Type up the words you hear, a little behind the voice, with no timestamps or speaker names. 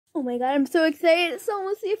Oh my god, I'm so excited. It's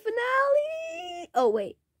almost the finale. Oh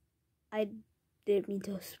wait, I didn't mean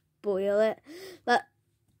to spoil it. But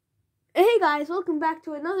hey guys, welcome back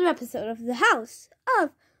to another episode of The House of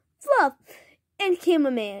Fluff and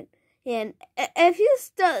Cameraman. And if you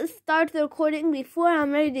start the recording before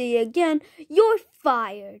I'm ready again, you're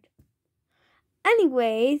fired.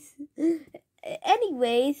 Anyways,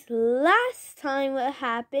 last time what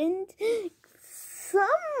happened,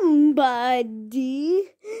 somebody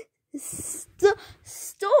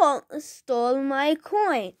stole my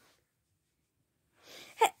coin.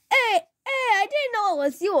 Hey, I didn't know it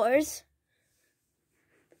was yours.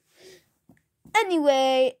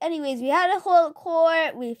 Anyways, we had a whole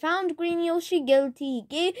court. We found Green Yoshi guilty.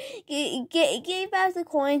 He gave us the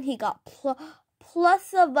coin. He got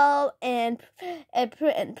plus a vote, and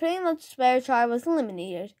pretty much Spare Char was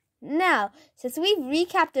eliminated. Now, since we've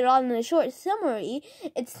recapped it all in a short summary,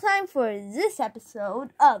 it's time for this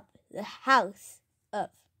episode of The House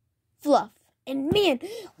of Fluff. And man,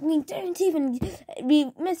 we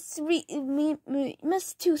missed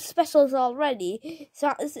two specials already.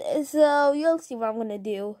 So you'll see what I'm gonna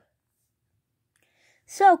do.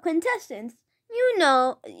 So contestants, you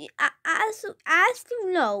know, as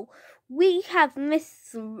you know, we have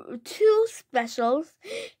missed two specials,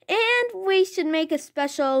 and we should make a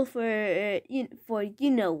special for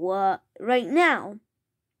you know what right now.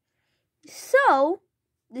 So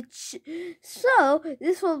this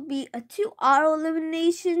will be a 2 auto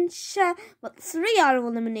elimination 3 auto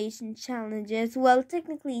elimination challenges. Well,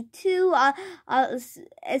 technically 2.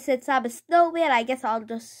 Since I'm a snowman, I guess I'll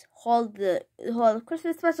just hold the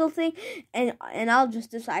Christmas special thing, and I'll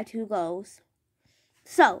just decide who goes.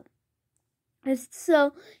 So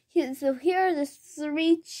here are the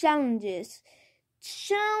 3 challenges.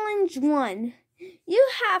 Challenge 1. You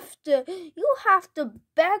have to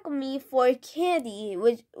beg me for candy,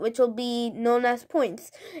 which will be known as points,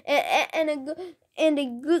 and a good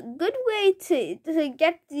way to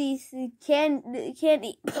get these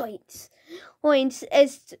candy points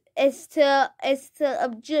is to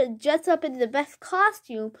dress up in the best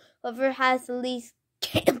costume. Whoever has the least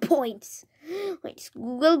points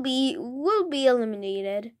will be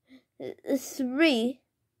eliminated. 3,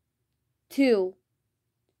 2,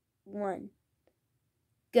 1.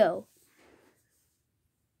 Go.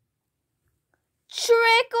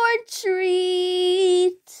 Trick or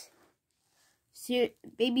treat. See,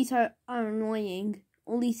 babies are annoying.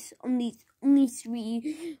 Only 3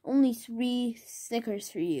 Snickers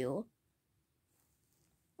for you.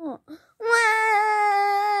 Oh.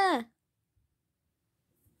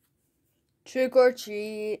 Trick or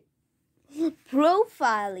treat.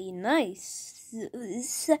 Profiling, nice.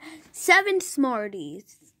 7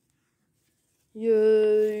 Smarties.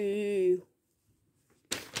 Yay!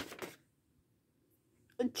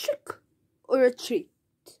 A trick or a treat?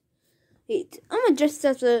 Wait, I'm dressed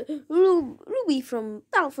as a Ruby from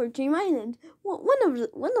Battleford Dream Island. One of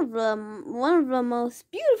the most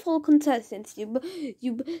beautiful contestants. You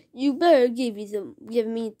better give me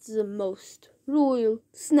the most royal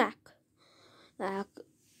snack.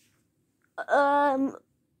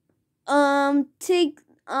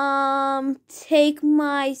 Take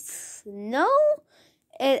my snow,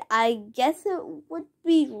 and I guess it would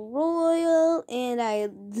be royal, and I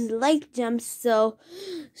like gems, so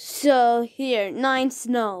here, 9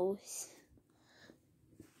 snows.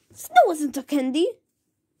 Snow isn't a candy.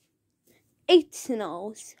 8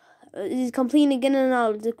 snows. Is complete again, and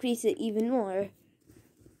I'll decrease it even more.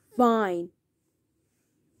 Fine.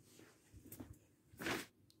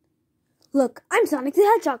 Look, I'm Sonic the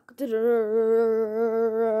Hedgehog.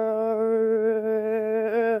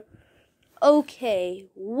 Okay,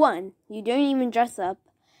 1, you don't even dress up.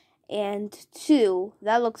 And 2,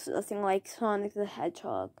 that looks nothing like Sonic the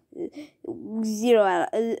Hedgehog. 0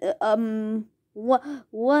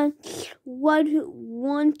 one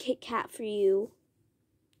Kit Kat for you.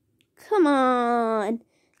 Come on,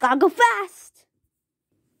 gotta go fast.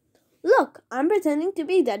 Look, I'm pretending to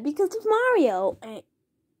be dead because of Mario.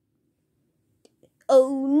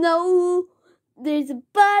 Oh no, there's a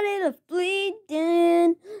bottle of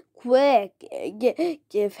bleeding. Quick,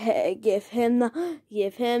 give him 9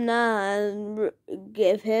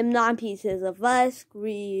 pieces of ice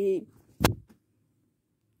cream.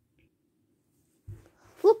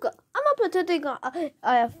 Look, I'm not pretending.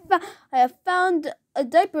 I have found a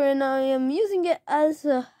diaper, and I am using it as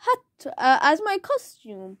a hat, as my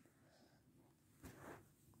costume.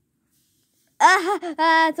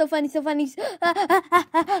 So funny.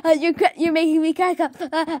 You're making me crack up.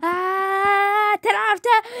 10 out of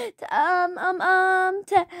 10.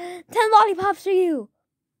 10 lollipops for you.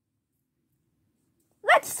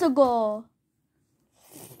 Let's go.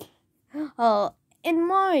 Oh, in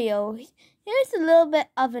Mario, here's a little bit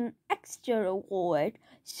of an extra reward.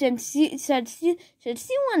 Since you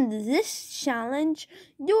won this challenge,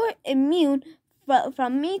 you're immune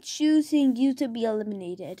from me choosing you to be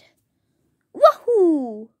eliminated.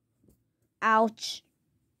 Woohoo! Ouch.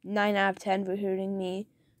 9 out of 10 for hurting me.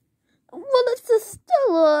 Well, it's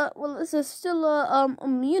still a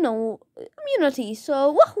immunity,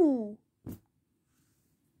 so woohoo!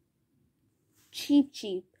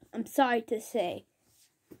 Cheap. I'm sorry to say.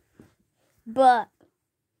 But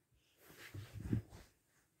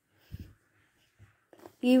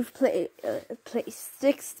you've placed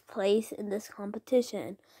 6th place in this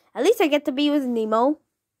competition. At least I get to be with Nemo.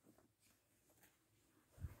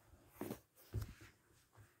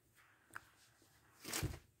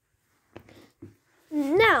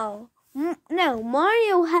 Now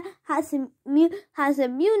Mario has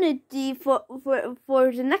immunity for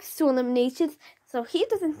the next 2 eliminations, so he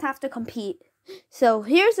doesn't have to compete. So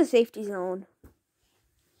here's the safety zone.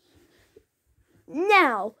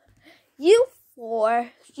 Now, you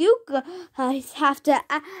guys have to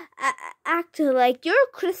act like you're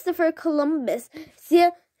Christopher Columbus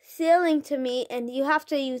sailing to me, and you have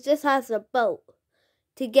to use this as a boat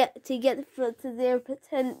to get to their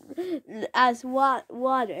pretend as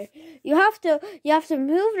water. You have to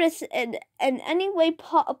move this in any way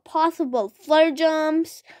possible. Flare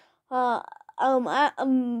jumps,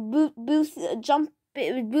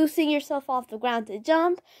 boosting yourself off the ground to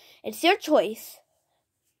jump. It's your choice.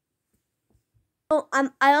 Oh,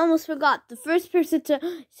 I almost forgot. The first person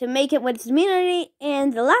to make it with immunity,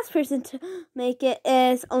 and the last person to make it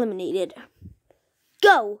is eliminated.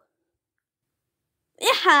 Go!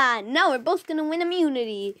 Yeah! Now we're both gonna win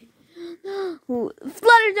immunity.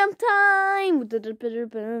 Flutter jump time! The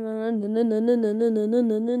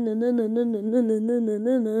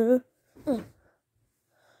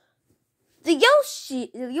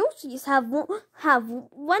Yoshis have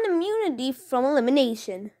one immunity from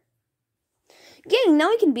elimination. Gang, now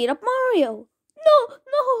we can beat up Mario. No!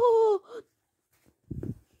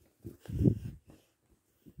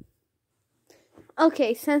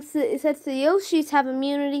 Okay, since the Yoshis have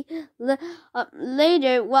immunity,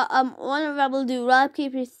 later, one of them will do rock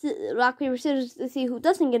paper scissors to see who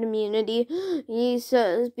doesn't get immunity.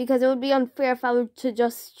 Because it would be unfair if I were to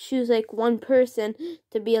just choose like one person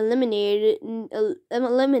to be eliminated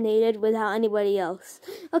without anybody else.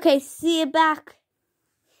 Okay, see you back.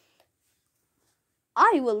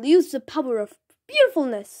 I will use the power of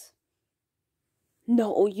beautifulness.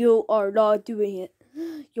 No, you are not doing it.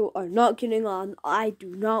 You are not getting on. I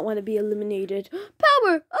do not want to be eliminated.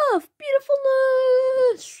 Power of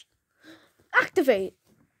beautifulness. Activate.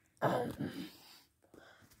 Haha,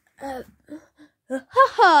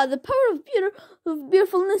 the power of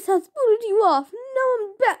beautifulness has booted you off.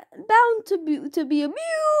 Now I'm bound to be immune.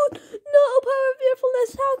 No, power of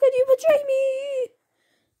beautifulness, how could you betray me?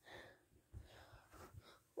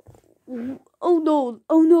 Oh no,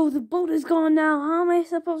 the boat is gone now. How am I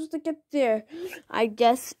supposed to get there? I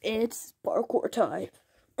guess it's parkour time.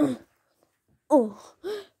 Oh,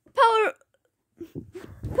 power of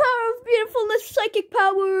beautifulness, psychic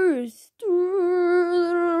powers.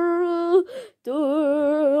 No.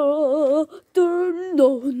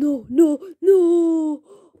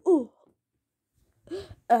 Oh,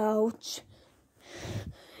 ouch.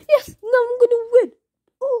 Yes, now I'm gonna win.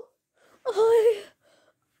 Oh,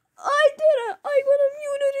 I did it! I got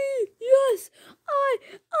immunity! Yes!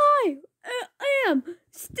 I am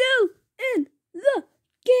still in the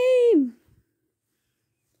game!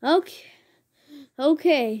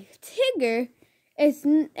 Okay. Tigger is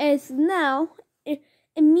now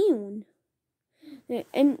immune.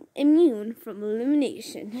 Immune from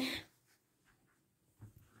elimination.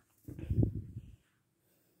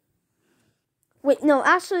 Wait, no,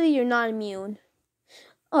 actually you're not immune.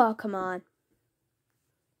 Oh, come on.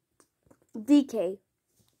 DK,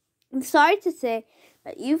 I'm sorry to say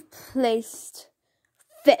that you've placed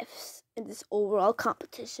 5th in this overall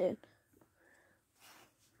competition.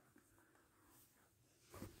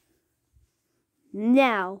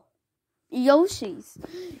 Now, Yoshis,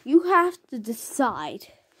 you have to decide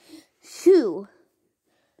who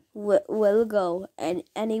will go in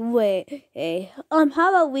any way. How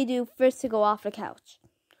about we do first to go off the couch?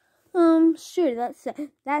 Sure, that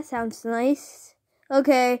sounds nice.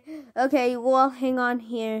 Okay, well, hang on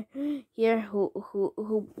here,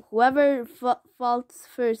 whoever falls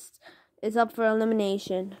first is up for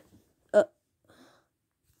elimination.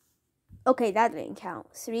 Okay, that didn't count.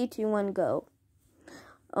 3, 2, 1, go.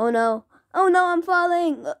 Oh no, I'm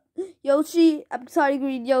falling. Yoshi, I'm sorry,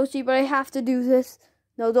 Green Yoshi, but I have to do this.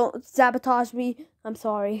 No, don't sabotage me. I'm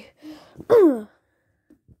sorry.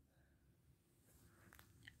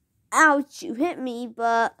 Ouch, you hit me,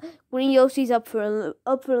 but Green Yoshi's up for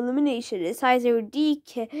elimination. It's either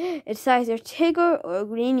Tigger or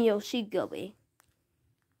Green Yoshi Gilby.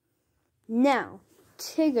 Now,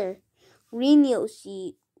 Tigger, Green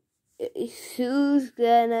Yoshi, who's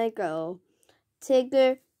gonna go?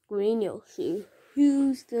 Tigger, Green Yoshi,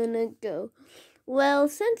 who's gonna go? Well,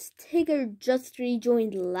 since Tigger just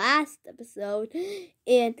rejoined last episode,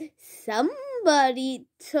 and somebody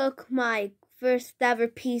took my first ever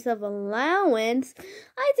piece of allowance,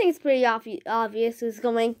 I think it's pretty obvious who's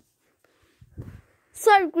going.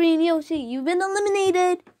 Sorry, Green Yoshi, you've been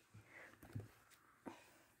eliminated.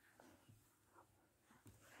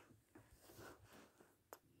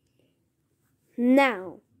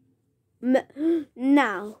 Now,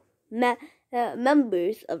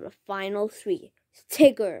 members of the final three: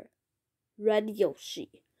 Tigger, Red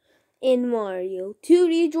Yoshi, and Mario. 2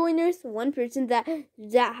 rejoiners, 1 person that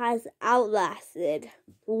has outlasted.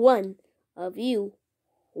 One of you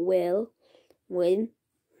will win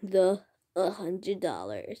the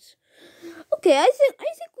 $100. Okay, I think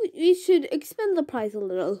we should expand the prize a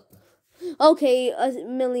little. Okay, $1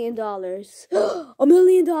 million. $1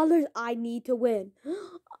 million I need to win.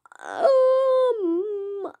 I'm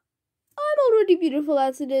already beautiful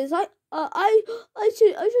as it is. I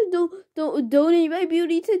should donate my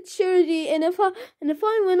beauty to charity, and if I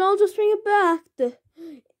win, I'll just bring it back.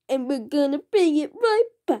 And we're gonna bring it right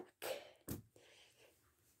back.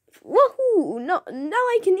 Woohoo! Now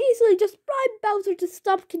I can easily just bribe Bowser to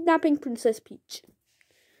stop kidnapping Princess Peach.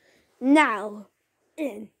 Now,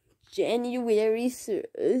 in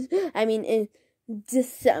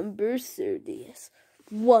December 30th,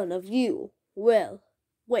 one of you will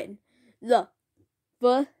win the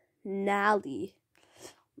finale.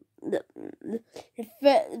 But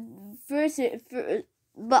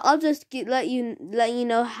I'll just let you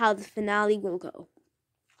know how the finale will go.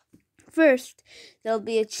 First, there'll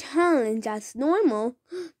be a challenge as normal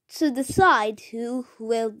to decide who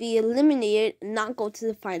will be eliminated and not go to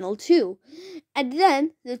the final 2. And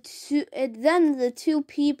then the two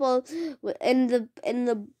people in the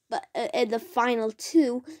final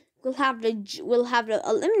 2 will have the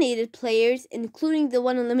eliminated players, including the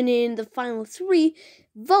one eliminated in the final 3,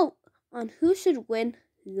 vote on who should win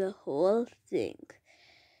the whole thing.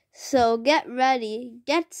 So get ready,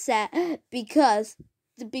 get set, because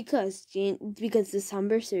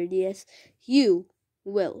December 30th, you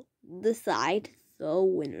will decide the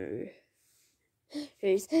winner.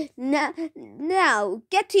 Now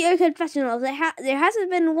get to your confessionals. There hasn't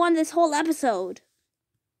been one this whole episode.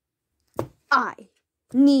 I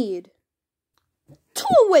need to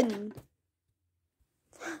win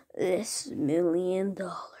this $1 million.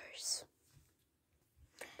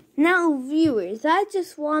 Now, viewers, I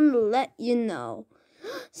just want to let you know,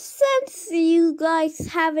 since you guys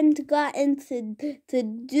haven't gotten to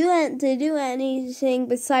do anything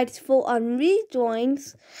besides vote on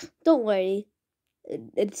rejoins, don't worry.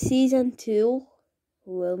 Season 2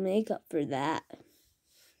 will make up for that.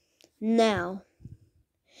 Now,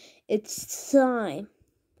 it's time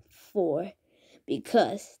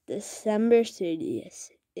because December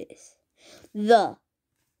 30th is the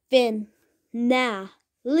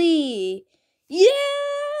finale.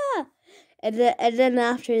 Yeah! And then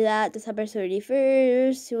after that, December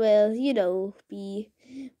 31st will be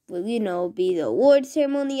the award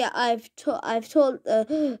ceremony. I've told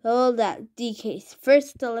all that DK's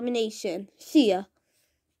first elimination. See ya.